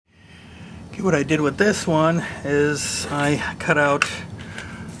what I did with this one is I cut out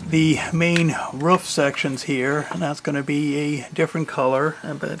the main roof sections here, and that's going to be a different color,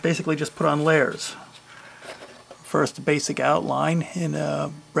 but basically just put on layers. First, the basic outline in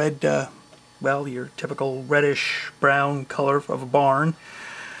a red, well, your typical reddish brown color of a barn,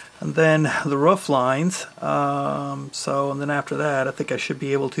 and then the roof lines. And then after that, I think I should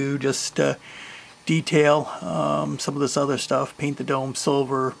be able to just detail some of this other stuff, paint the dome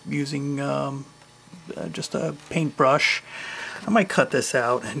silver using just a paintbrush. I might cut this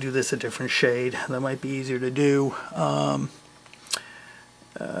out and do this a different shade. That might be easier to do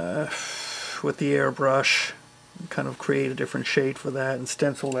with the airbrush. Kind of create a different shade for that and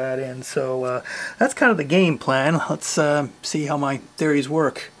stencil that in. So that's kind of the game plan. Let's see how my theories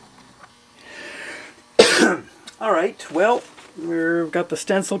work. Alright, well, we've got the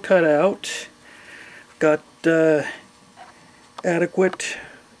stencil cut out. Got adequate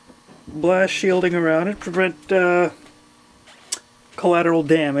blast shielding around it to prevent collateral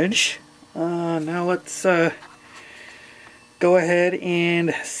damage. Now let's go ahead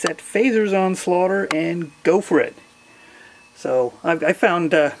and set phasers on Slaughter and go for it. So I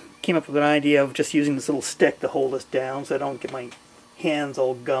found, came up with an idea of just using this little stick to hold us down so I don't get my hands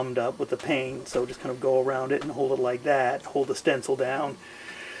all gummed up with the paint. So just kind of go around it and hold it like that, hold the stencil down.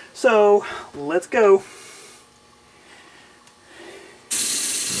 So let's go.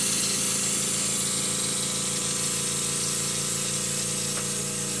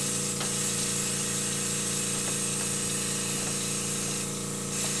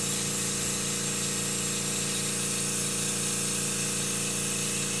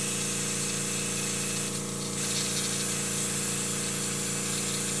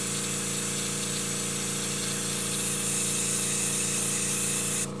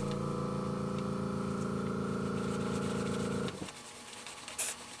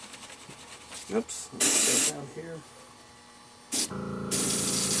 Oops, let's go down here.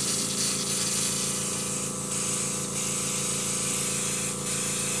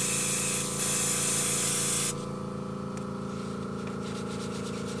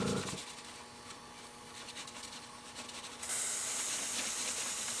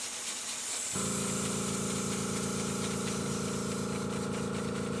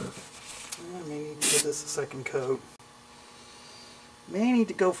 I may need to give this a second coat. May need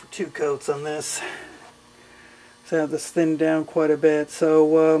to go for 2 coats on this. So I have this thinned down quite a bit.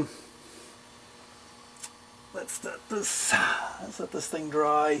 So let's let this thing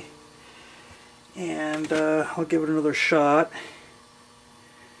dry, and I'll give it another shot,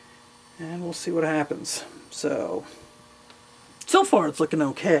 and we'll see what happens. So far it's looking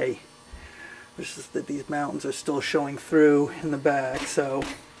okay. It's just that these mountains are still showing through in the back. So,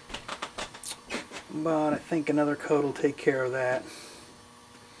 but I think another coat will take care of that.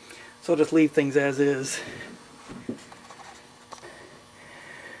 So I'll just leave things as is.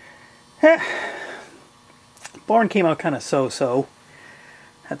 Barn came out kind of so-so.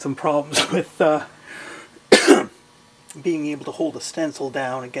 Had some problems with being able to hold a stencil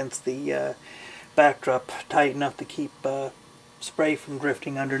down against the backdrop tight enough to keep spray from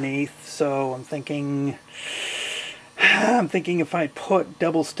drifting underneath. So I'm thinking if I put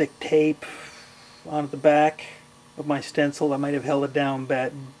double stick tape onto the back of my stencil, that might have held it down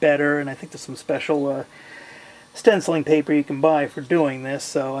better. And I think there's some special stenciling paper you can buy for doing this,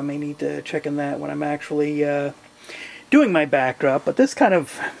 so I may need to check in that when I'm actually doing my backdrop. But this kind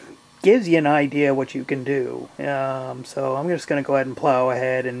of gives you an idea what you can do. So I'm just going to go ahead and plow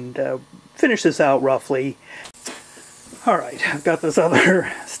ahead and finish this out roughly. Alright, I've got this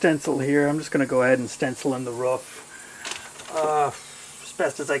other stencil here. I'm just going to go ahead and stencil in the roof as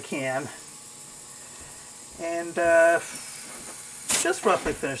best as I can. And just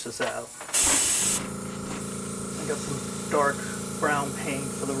roughly finish this out. I got some dark brown paint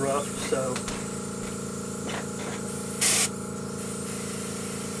for the roof, so paint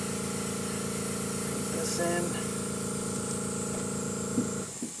this in.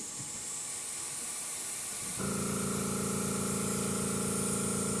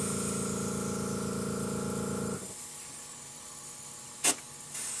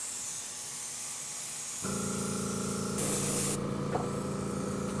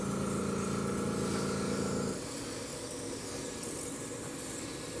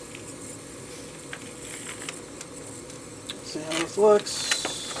 See how this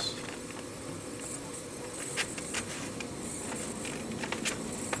looks.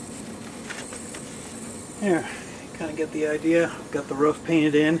 There, kind of get the idea. Got the roof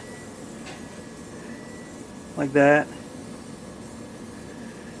painted in like that,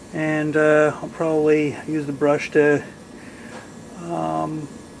 and I'll probably use the brush to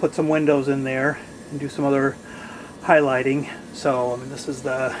put some windows in there and do some other highlighting. So I mean, this is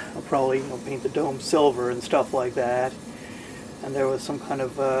I'll probably paint the dome silver and stuff like that. And there was some kind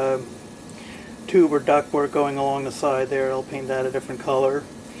of tube or ductwork going along the side there. I'll paint that a different color.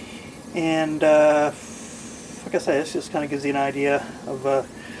 And like I said, this just kind of gives you an idea of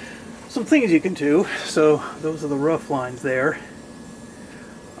some things you can do. So those are the roof lines there.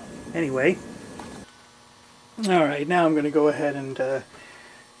 Anyway, alright, now I'm going to go ahead and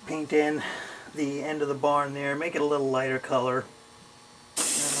paint in the end of the barn there, make it a little lighter color.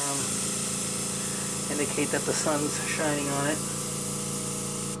 Indicate that the sun's shining on it.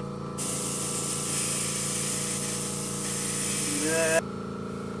 Yeah.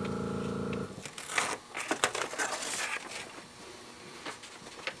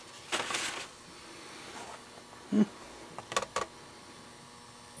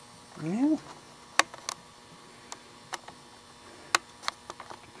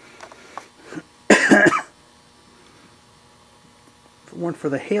 If it weren't for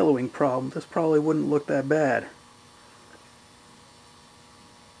the haloing problem, this probably wouldn't look that bad.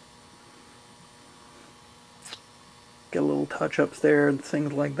 Get a little touch-ups there and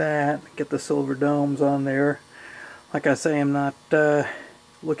things like that. Get the silver domes on there. Like I say, I'm not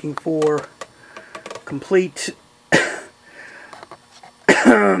looking for complete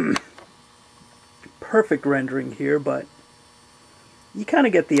perfect rendering here, but you kind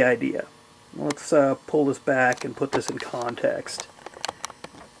of get the idea. Let's pull this back and put this in context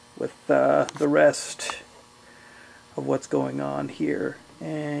with the rest of what's going on here.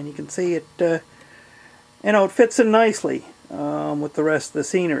 And you can see it, it fits in nicely with the rest of the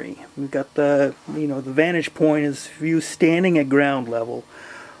scenery. We've got the vantage point is you standing at ground level,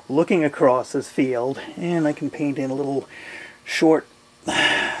 looking across this field, and I can paint in a little short,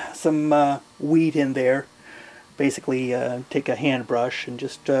 some wheat in there. Basically take a hand brush and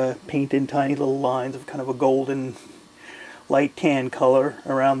just paint in tiny little lines of kind of a golden light tan color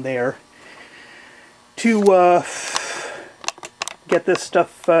around there to get this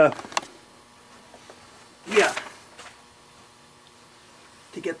stuff to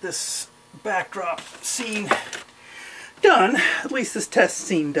get this backdrop scene done, at least this test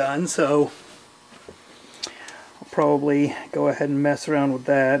scene done. So I'll probably go ahead and mess around with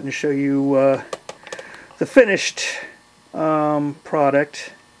that and show you the finished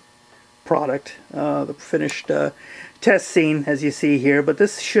product, the finished test scene as you see here. But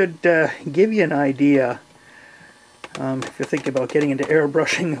this should give you an idea, if you're thinking about getting into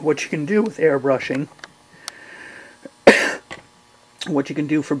airbrushing, what you can do with airbrushing, what you can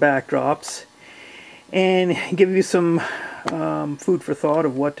do for backdrops, and give you some food for thought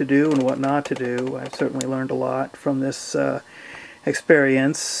of what to do and what not to do. I've certainly learned a lot from this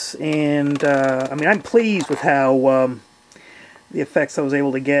experience, and I mean, I'm pleased with how the effects I was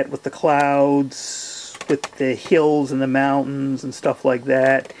able to get with the clouds, with the hills and the mountains and stuff like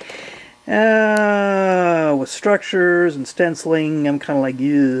that. With structures and stenciling, I'm kind of like,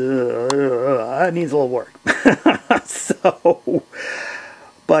 yeah, it needs a little work. So,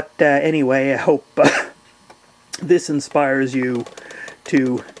 but anyway, I hope this inspires you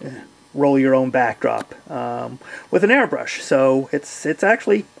to roll your own backdrop with an airbrush. So it's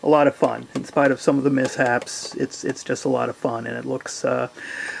actually a lot of fun. In spite of some of the mishaps, it's just a lot of fun, and it looks, on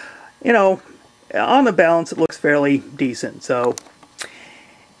the balance, it looks fairly decent. So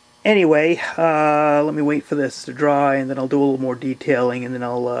anyway, let me wait for this to dry, and then I'll do a little more detailing, and then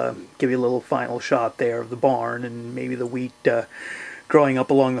I'll give you a little final shot there of the barn and maybe the wheat growing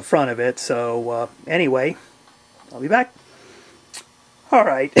up along the front of it. So anyway, I'll be back.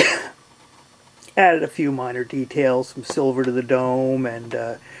 Alright, added a few minor details, some silver to the dome, and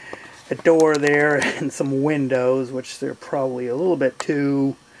a door there, and some windows, which they're probably a little bit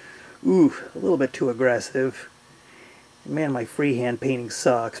too aggressive. Man, my freehand painting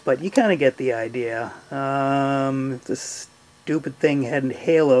sucks, but you kind of get the idea. If this stupid thing hadn't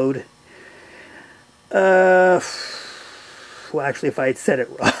haloed, well, actually, if I had set it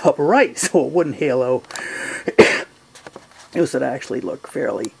up right so it wouldn't halo, this would actually look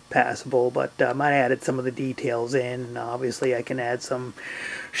fairly passable. But I might have added some of the details in, and obviously I can add some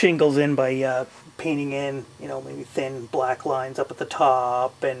shingles in by painting in, maybe thin black lines up at the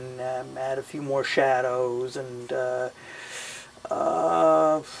top, and add a few more shadows, and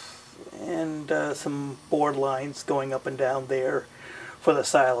some board lines going up and down there for the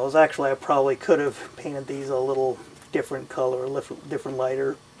silos. Actually, I probably could have painted these a little different color, a different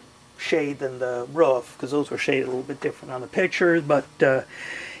lighter shade than the roof, because those were shaded a little bit different on the pictures, but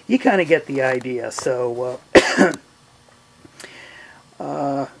you kind of get the idea. So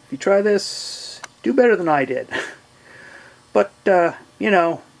if you try this, do better than I did. But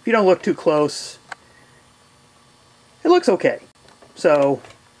if you don't look too close, it looks okay. So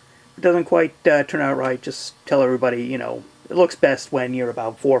if it doesn't quite turn out right, just tell everybody, you know, it looks best when you're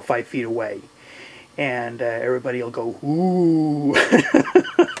about 4 or 5 feet away. And everybody will go, ooh.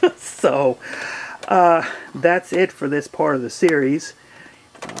 So that's it for this part of the series.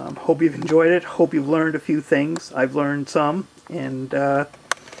 Hope you've enjoyed it. Hope you've learned a few things. I've learned some. And I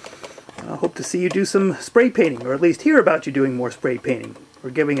hope to see you do some spray painting, or at least hear about you doing more spray painting, or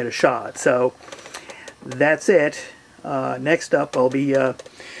giving it a shot. So that's it. Next up, I'll be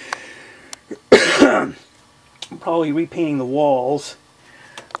probably repainting the walls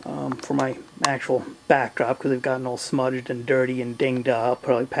for my actual backdrop, because they've gotten all smudged and dirty and dinged up.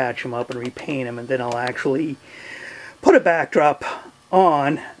 Probably patch them up and repaint them, and then I'll actually put a backdrop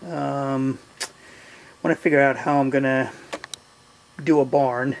on when I figure out how I'm gonna do a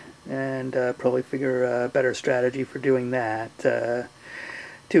barn, and probably figure a better strategy for doing that to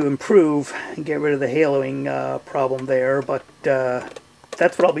improve and get rid of the haloing problem there. But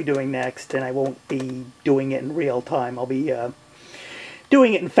that's what I'll be doing next, and I won't be doing it in real time. I'll be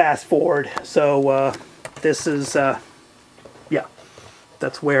doing it in fast forward. So this is yeah,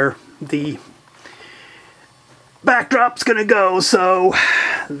 that's where the backdrop's gonna go. So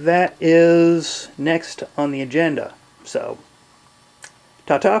that is next on the agenda. So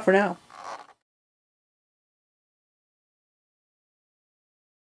ta-ta for now.